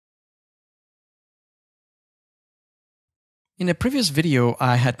In a previous video,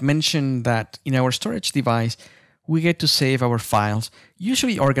 I had mentioned that in our storage device, we get to save our files,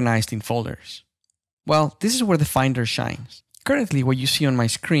 usually organized in folders. Well, this is where the Finder shines. Currently, what you see on my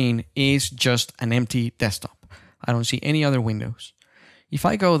screen is just an empty desktop. I don't see any other windows. If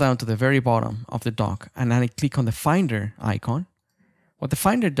I go down to the very bottom of the dock and I click on the Finder icon, what the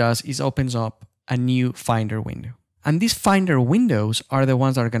Finder does is opens up a new Finder window. And these Finder windows are the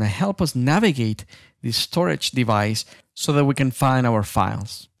ones that are going to help us navigate this storage device so that we can find our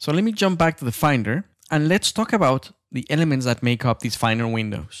files. So let me jump back to the Finder and let's talk about the elements that make up these Finder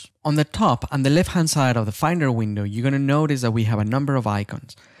windows. On the top and the left-hand side of the Finder window, you're going to notice that we have a number of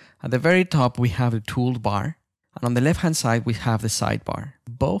icons. At the very top, we have the toolbar, and on the left-hand side, we have the sidebar.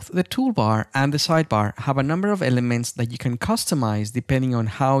 Both the toolbar and the sidebar have a number of elements that you can customize depending on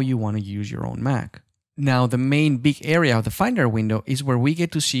how you want to use your own Mac. Now, the main big area of the Finder window is where we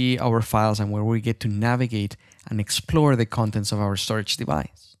get to see our files and where we get to navigate and explore the contents of our storage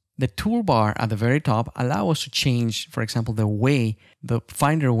device. The toolbar at the very top allows us to change, for example, the way the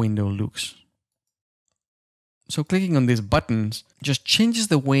Finder window looks. So clicking on these buttons just changes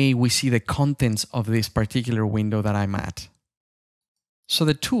the way we see the contents of this particular window that I'm at. So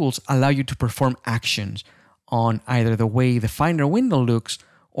the tools allow you to perform actions on either the way the Finder window looks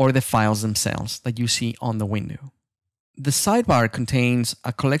or the files themselves that you see on the window. The sidebar contains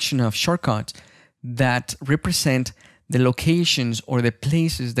a collection of shortcuts that represent the locations or the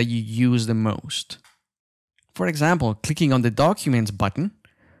places that you use the most. For example, clicking on the Documents button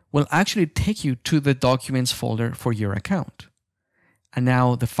will actually take you to the Documents folder for your account. And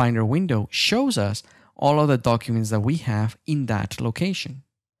now the Finder window shows us all of the documents that we have in that location.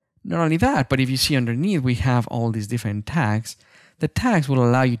 Not only that, but if you see underneath, we have all these different tags. The tags will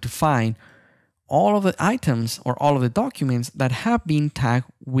allow you to find all of the items or all of the documents that have been tagged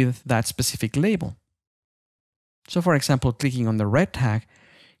with that specific label. So for example, clicking on the red tag,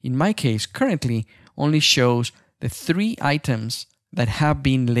 in my case, currently only shows the 3 items that have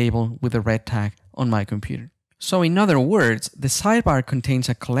been labeled with the red tag on my computer. So in other words, the sidebar contains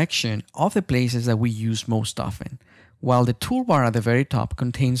a collection of the places that we use most often, while the toolbar at the very top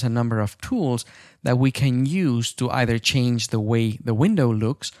contains a number of tools that we can use to either change the way the window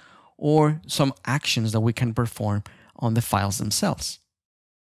looks or some actions that we can perform on the files themselves.